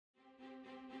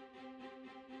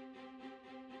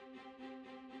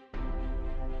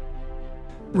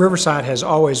Riverside has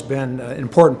always been an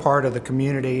important part of the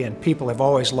community, and people have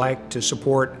always liked to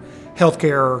support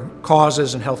healthcare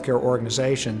causes and healthcare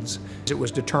organizations. It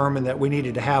was determined that we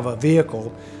needed to have a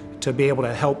vehicle to be able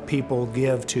to help people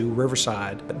give to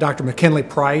Riverside. Dr. McKinley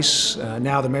Price,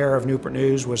 now the mayor of Newport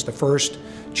News, was the first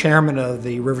chairman of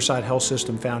the Riverside Health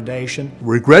System Foundation.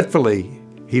 Regretfully,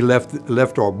 he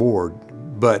left our board,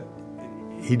 but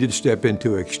he did step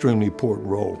into an extremely important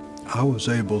role. I was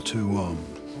able to,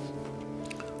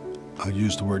 I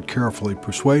used the word carefully,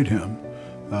 persuade him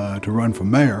to run for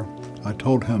mayor. I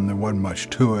told him there wasn't much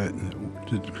to it, and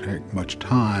it didn't take much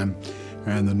time.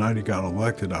 And the night he got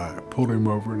elected, I pulled him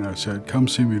over and I said, "Come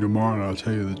see me tomorrow and I'll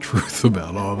tell you the truth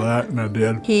about all that," and I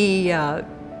did. He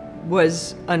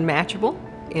was unmatchable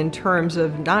in terms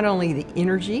of not only the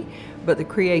energy, but the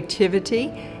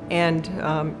creativity, and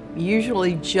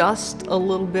usually just a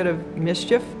little bit of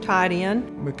mischief tied in.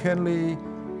 McKinley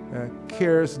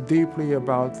cares deeply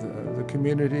about the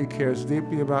community, cares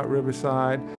deeply about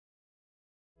Riverside.